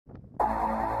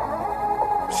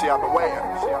See, I've been waiting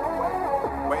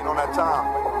on that time.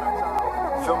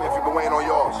 Feel me if you've been waiting on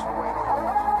yours.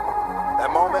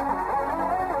 That moment,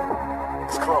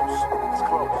 it's close. It's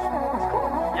close. It's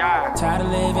close. Yeah. Tired of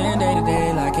living day to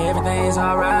day like everything's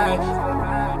alright.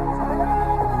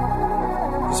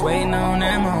 Just waiting on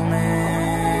that moment.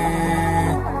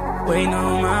 Waiting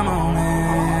on my moment.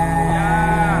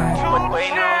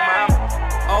 Waiting on my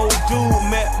Old dude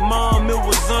met mom, it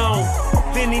was on.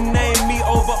 Then he named me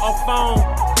over a phone.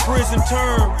 Prison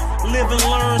term, live and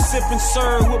learn, sip and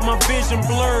serve with my vision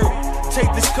blurred.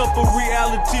 Take this cup of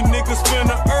reality, niggas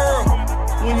finna earn.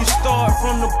 When you start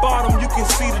from the bottom, you can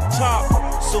see the top.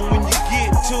 So when you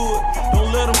get to it,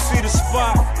 don't let them see the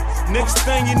spot. Next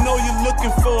thing you know, you're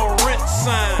looking for a rent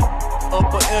sign.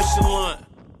 Upper echelon,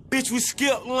 bitch, we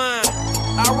skip line.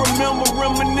 I remember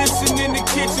reminiscing in the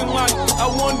kitchen like, I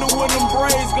wonder when them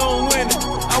Braves gon' win it.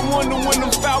 I wonder when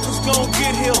them Falcons gon'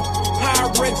 get here.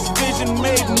 Pyrex vision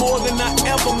made more than I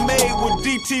ever made with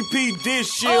DTP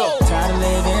this year. Tired of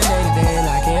living day to day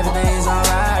like everything's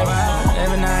alright.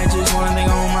 Every night just one thing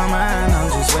on my mind. I'm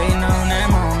just waiting on that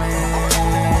moment.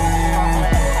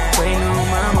 Waiting on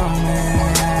my moment.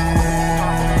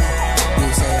 You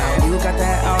say, oh, you got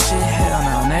that all shit. Hell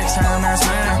no, next time that's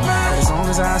mine. But as long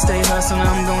as I stay hustling,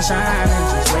 I'm gon' shine. And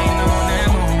just